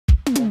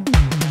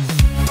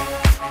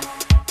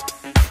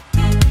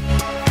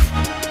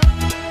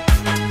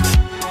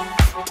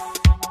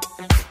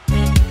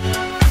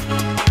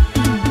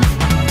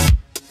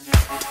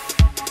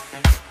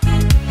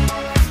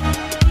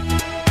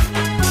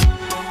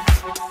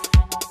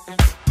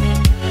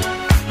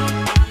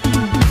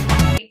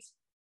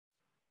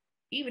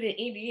even in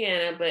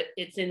Indiana, but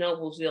it's in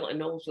Noblesville,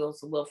 and Noblesville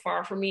is a little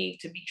far for me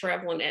to be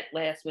traveling at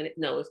last minute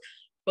notice.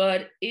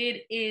 But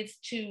it is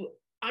to,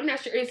 I'm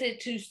not sure, is it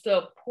to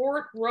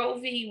support Roe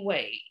v.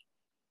 Wade?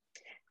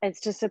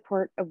 It's to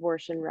support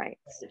abortion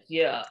rights.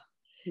 Yeah.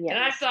 Yes. And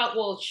I thought,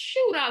 well,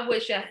 shoot, I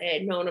wish I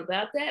had known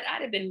about that.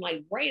 I'd have been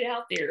like right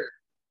out there.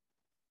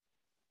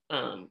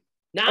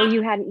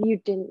 You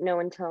didn't know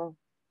until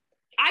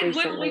I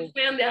recently. Literally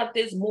found out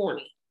this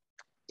morning.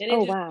 And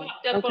it just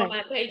popped up on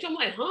my page. I'm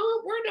like,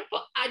 huh? Where the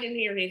fuck? I didn't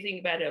hear anything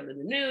about it in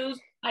the news.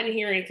 I didn't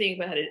hear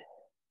anything about it.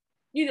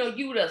 You know,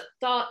 you would have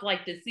thought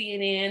like the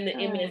CNN, the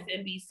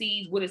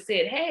MSNBCs would have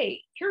said,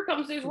 hey, here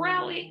comes this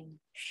rally.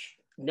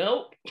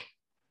 Nope.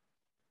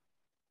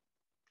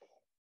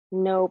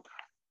 No,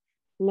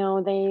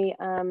 they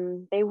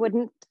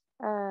wouldn't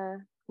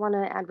want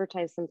to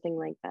advertise something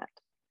like that.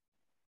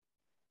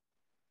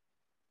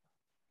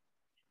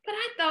 But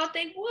I thought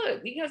they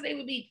would, because they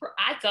would be,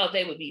 I thought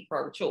they would be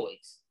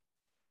pro-choice.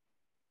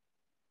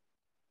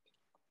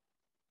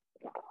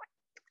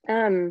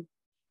 They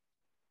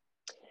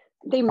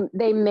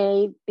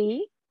may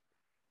be,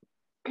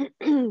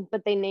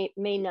 but they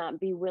may not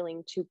be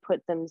willing to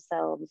put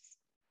themselves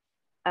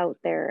out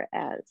there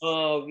as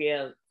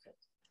a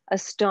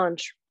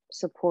staunch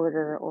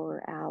supporter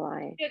or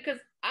ally. Yeah,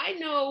 because I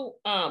know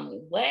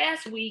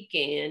last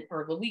weekend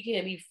or the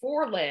weekend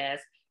before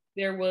last,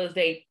 there was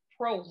a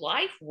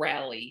pro-life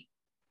rally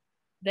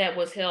that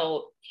was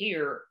held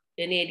here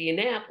in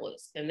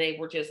Indianapolis, and they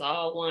were just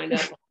all lined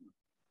up on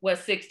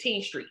West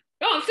 16th Street.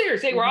 No, I'm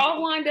serious. They were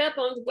all lined up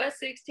on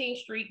West 16th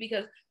Street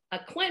because a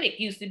clinic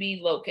used to be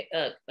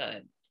located,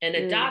 an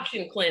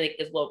adoption clinic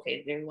is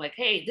located there. Like,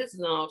 hey, this is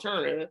an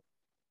alternative.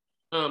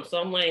 So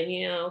I'm like,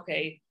 yeah,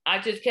 okay. I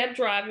just kept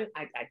driving.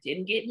 I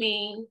didn't get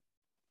mean.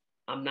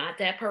 I'm not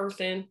that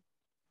person.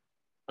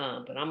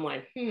 But I'm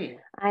like,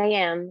 I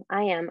am.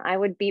 I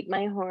would beat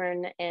my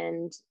horn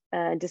and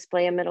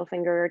display a middle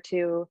finger or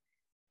two.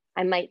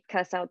 I might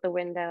cuss out the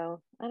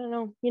window. I don't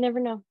know. You never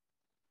know.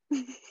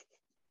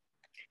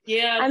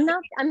 Yeah. I'm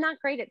not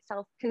great at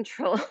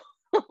self-control.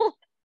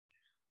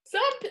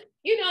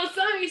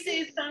 Somebody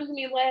said something to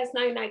me last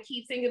night, and I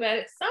keep thinking about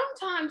it.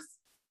 Sometimes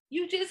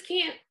you just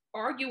can't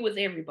argue with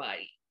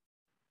everybody.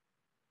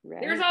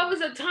 Right. There's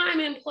always a time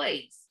and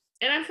place.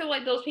 And I feel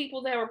like those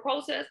people that were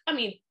protest, I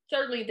mean,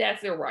 certainly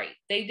that's their right.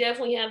 They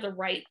definitely have the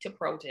right to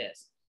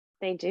protest.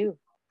 They do.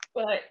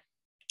 But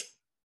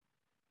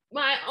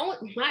my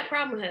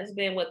problem has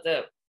been with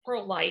the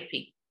pro-life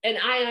people. And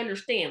I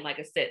understand, like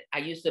I said, I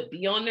used to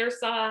be on their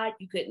side.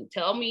 You couldn't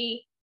tell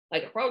me,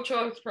 like a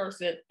pro-choice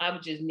person, I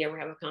would just never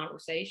have a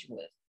conversation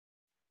with.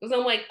 Because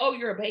I'm like, oh,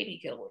 you're a baby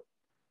killer.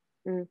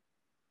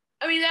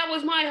 I mean, that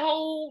was my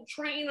whole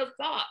train of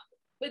thought.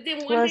 But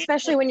then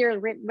especially when you're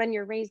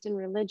raised in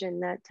religion,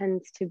 that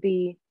tends to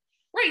be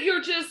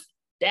right.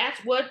 That's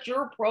what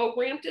you're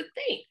programmed to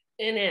think,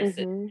 in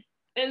essence.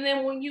 And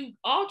then when you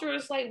alter,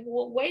 it's like,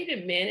 well, wait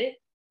a minute.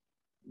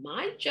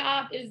 My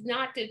job is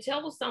not to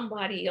tell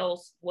somebody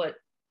else what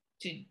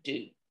to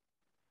do.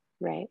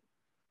 Right.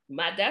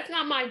 That's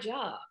not my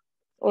job.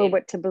 Or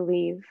what to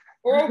believe.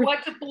 Or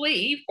what to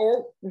believe,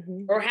 or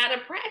how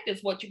to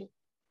practice what you.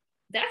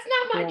 That's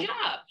not my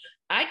job.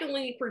 I can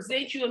only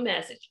present you a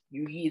message.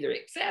 You either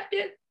accept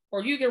it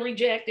or you can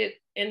reject it,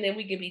 and then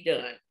we can be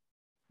done.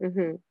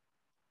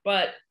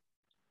 But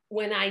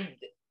when I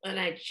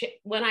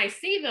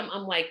see them,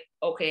 I'm like,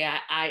 okay,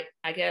 I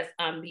guess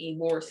I'm being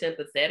more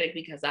sympathetic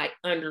because I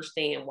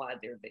understand why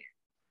they're there.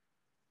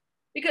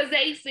 Because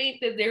they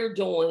think that they're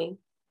doing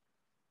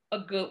a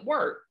good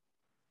work.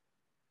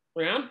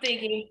 Where I'm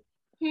thinking,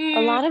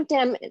 a lot of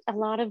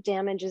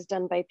damage is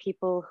done by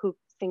people who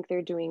think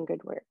they're doing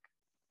good work.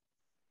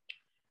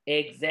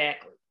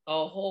 Exactly.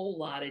 A whole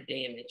lot of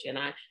damage. And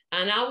I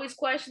always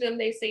question them.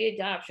 They say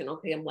adoption.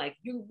 Okay, I'm like,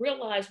 you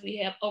realize we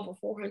have over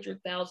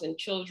 400,000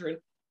 children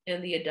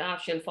in the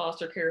adoption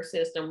foster care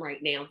system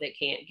right now that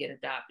can't get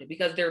adopted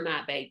because they're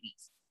not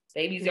babies.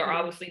 Babies are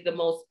obviously the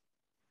most,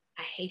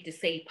 I hate to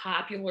say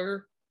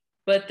popular,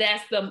 but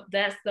that's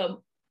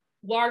the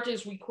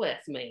largest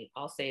request made.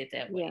 I'll say it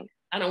that way.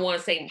 I don't want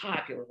to say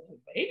popular.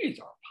 Babies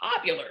are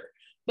popular,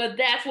 but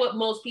that's what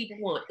most people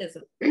want.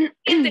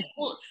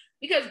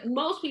 Because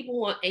most people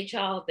want a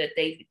child that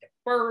they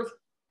birth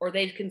or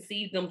they've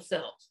conceived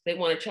themselves. They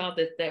want a child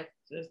that's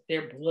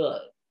their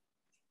blood.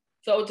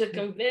 So to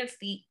convince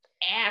the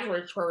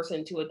average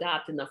person to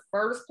adopt in the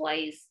first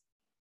place,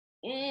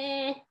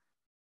 and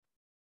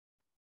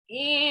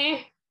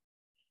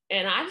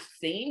I've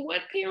seen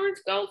what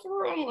parents go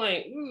through. I'm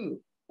like,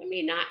 let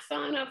me not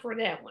sign up for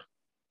that one.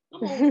 I'm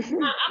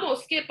gonna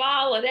skip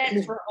all of that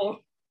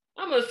trouble.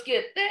 I'm gonna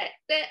skip that,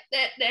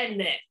 and that.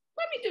 Let me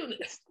do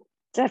this.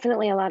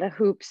 Definitely a lot of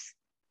hoops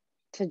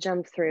to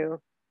jump through.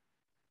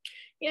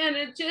 Yeah, and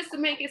it's just to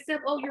make it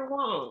simple, you're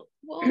wrong.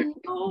 Well,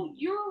 no,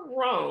 you're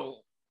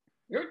wrong.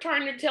 You're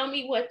trying to tell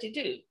me what to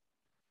do.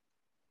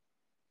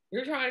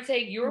 You're trying to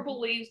take your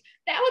beliefs.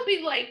 That would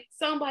be like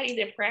somebody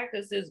that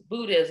practices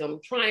Buddhism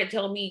trying to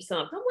tell me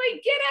something. I'm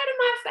like, get out of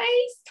my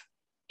face.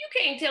 You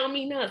can't tell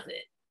me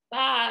nothing.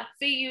 Bye.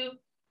 See you.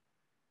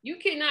 You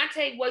cannot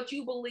take what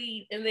you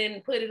believe and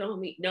then put it on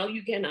me. No,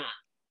 you cannot.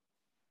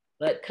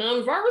 But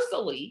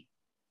conversely,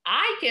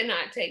 I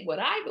cannot take what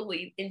I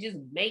believe and just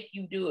make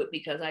you do it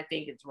because I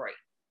think it's right.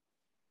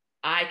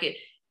 I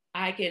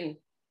can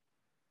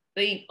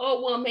think,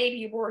 oh, well,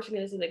 maybe abortion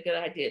isn't a good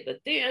idea.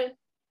 But then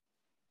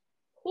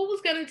who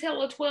was going to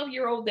tell a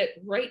 12-year-old that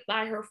raped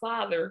by her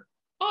father,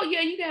 oh,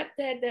 yeah, you got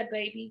to have that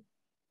baby?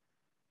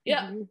 Yep.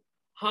 Mm-hmm.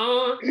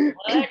 Huh?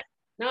 What?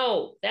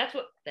 No,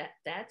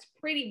 that's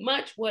pretty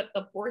much what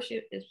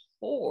abortion is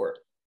for.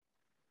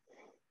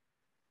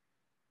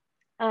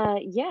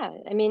 Yeah,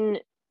 I mean,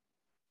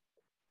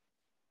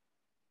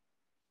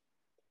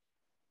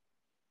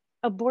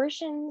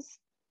 abortions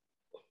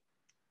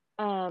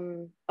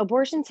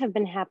have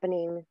been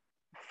happening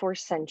for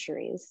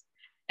centuries.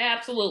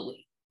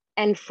 Absolutely.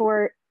 And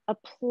for a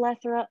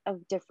plethora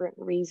of different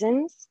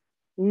reasons,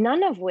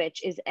 none of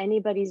which is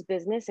anybody's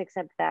business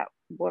except that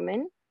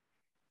woman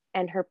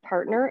and her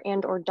partner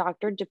and or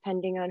doctor,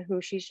 depending on who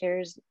she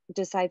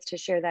decides to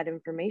share that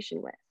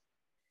information with.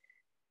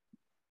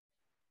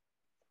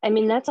 I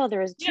mean, that's all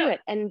there is to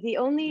it. And the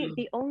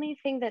only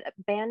thing that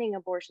banning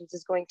abortions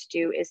is going to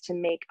do is to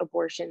make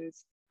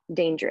abortions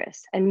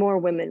dangerous, and more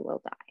women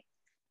will die.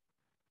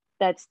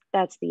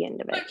 That's the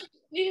end of it. But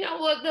you know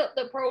what?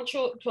 The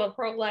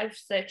pro-life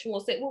section will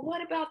say, well,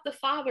 what about the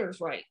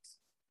father's rights?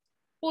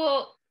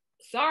 Well,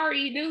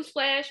 sorry,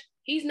 newsflash,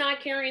 he's not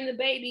carrying the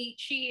baby.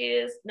 She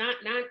is not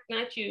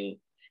you.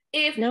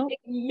 If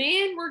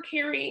men were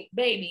carrying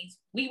babies,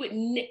 we would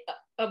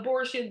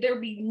abortion.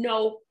 There'd be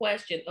no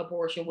question.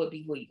 Abortion would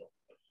be legal.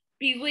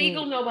 Be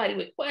legal. Nobody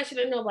would question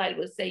it. Nobody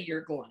would say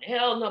you're going to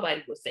hell.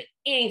 Nobody would say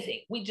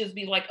anything. We'd just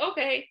be like,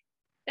 okay,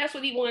 that's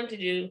what he wanted to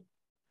do.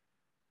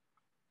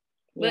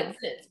 But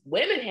since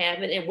women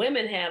have it, and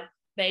women have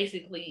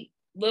basically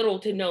little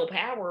to no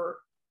power,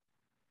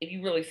 if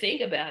you really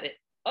think about it,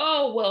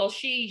 oh, well,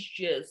 she's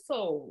just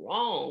so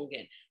wrong.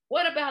 And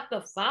what about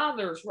the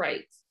father's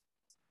rights?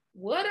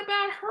 What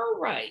about her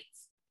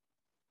rights?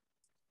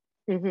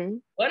 Mm-hmm.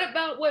 What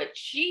about what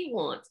she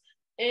wants?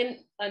 And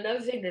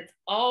another thing that's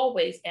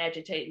always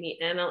agitated me,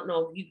 and I don't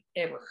know if you've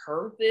ever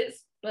heard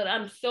this, but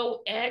I'm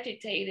so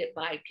agitated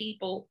by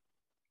people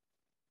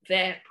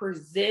that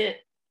present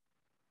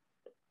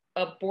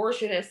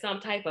abortion as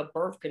some type of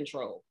birth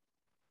control.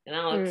 And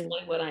I'll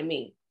explain what I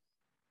mean.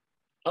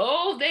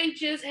 Oh, they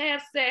just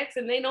have sex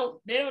and they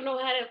don't know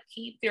how to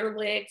keep their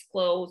legs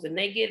closed, and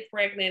they get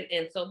pregnant,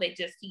 and so they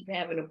just keep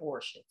having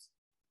abortions.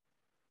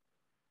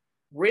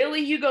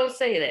 Really, you gonna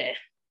say that?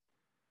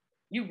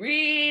 You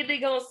really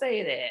gonna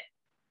say that?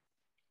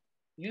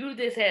 You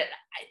just had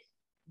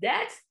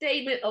that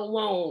statement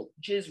alone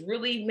just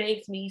really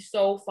makes me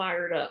so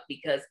fired up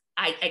because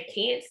I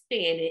can't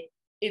stand it.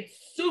 It's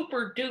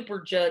super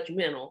duper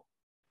judgmental.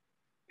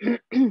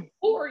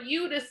 Who are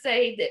you to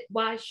say that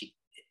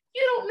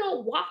you don't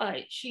know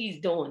why she's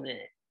doing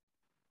that?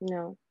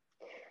 No.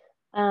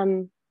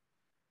 And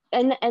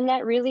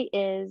that really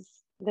is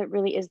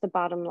the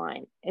bottom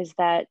line, is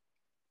that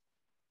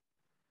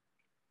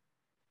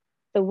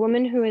the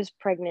woman who is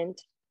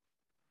pregnant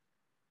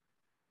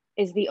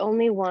is the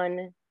only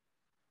one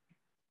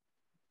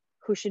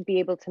who should be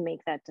able to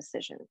make that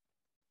decision.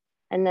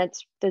 And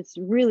that's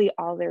really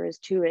all there is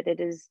to it. It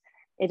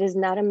is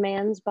not a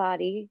man's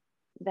body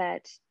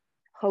that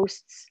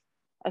hosts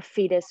a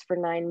fetus for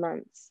 9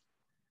 months.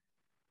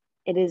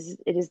 It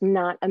is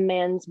not a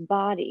man's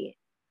body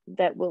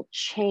that will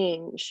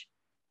change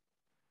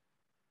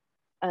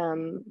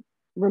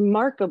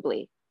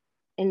remarkably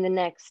in the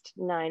next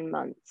 9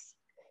 months.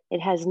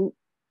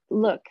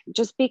 Look,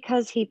 just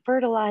because he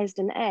fertilized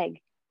an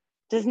egg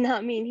does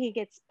not mean he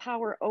gets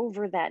power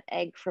over that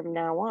egg from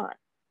now on.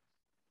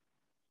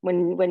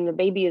 When the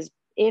baby is,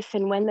 if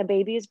and when the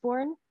baby is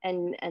born,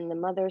 and the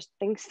mother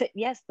thinks that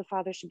yes, the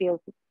father should be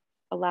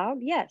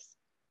allowed, yes,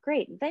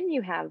 great. Then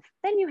you have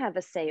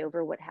a say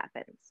over what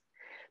happens.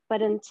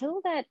 But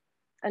until that,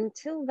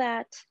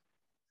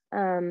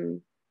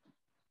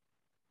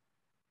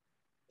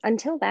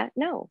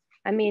 no.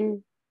 I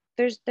mean,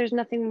 there's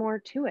nothing more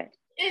to it.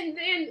 And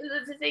then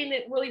the thing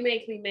that really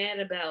makes me mad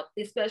about,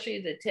 especially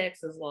the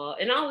Texas law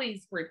and all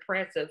these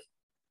repressive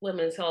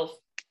women's health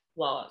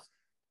laws.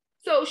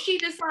 So she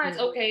decides,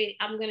 okay,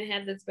 I'm going to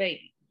have this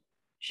baby.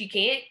 She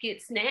can't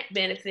get SNAP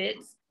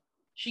benefits.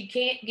 She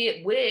can't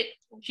get WIC.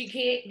 She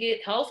can't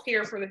get health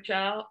care for the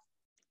child.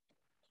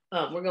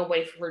 We're going to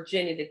wait for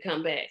Virginia to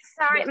come back.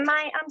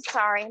 I'm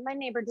sorry. My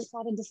neighbor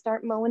decided to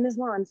start mowing his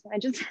lawn, so I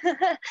just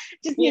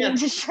needed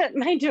to shut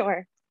my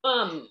door.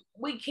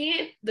 We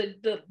can't,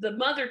 the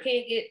mother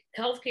can't get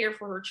health care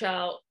for her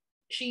child.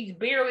 She's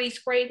barely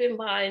scraping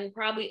by, and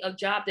probably a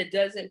job that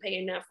doesn't pay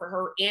enough for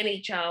her and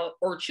a child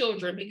or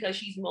children, because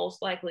she's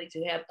most likely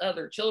to have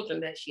other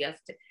children that she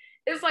has to.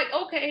 It's like,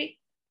 okay,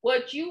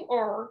 what you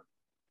are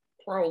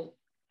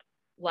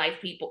pro-life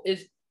people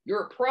is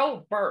you're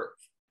pro-birth.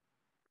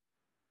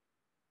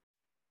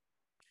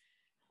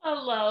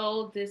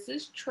 Hello, this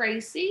is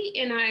Tracy,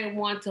 and I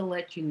want to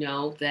let you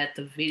know that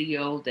the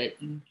video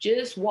that you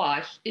just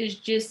watched is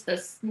just a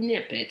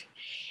snippet.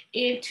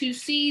 And to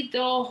see the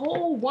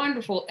whole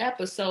wonderful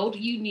episode,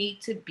 you need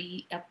to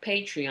be a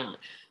Patreon.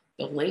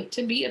 The link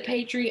to be a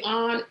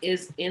Patreon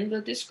is in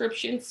the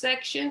description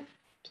section.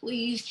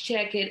 Please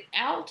check it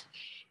out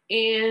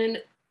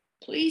and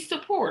please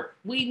support.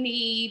 We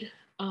need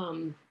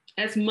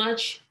as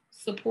much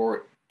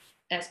support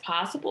as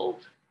possible.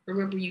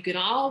 Remember, you can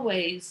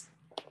always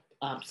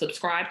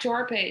subscribe to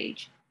our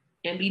page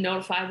and be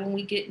notified when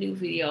we get new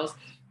videos.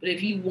 But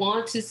if you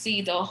want to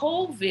see the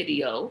whole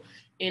video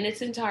in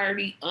its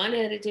entirety,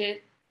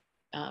 unedited,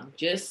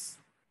 just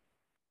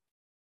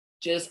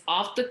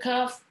off the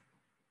cuff,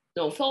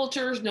 no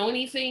filters, no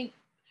anything,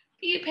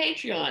 be a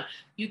Patreon.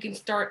 You can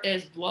start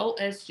as low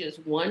as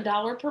just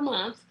 $1 per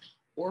month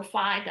or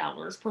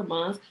 $5 per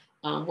month.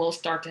 We'll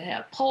start to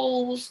have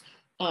polls.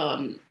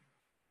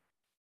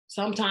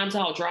 Sometimes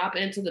I'll drop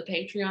into the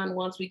Patreon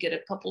once we get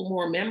a couple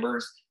more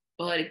members.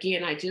 But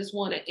again, I just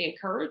want to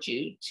encourage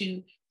you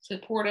to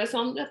support us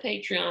on the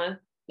Patreon.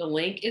 The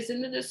link is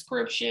in the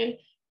description,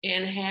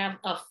 and have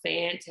a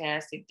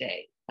fantastic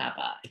day.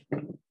 Bye-bye.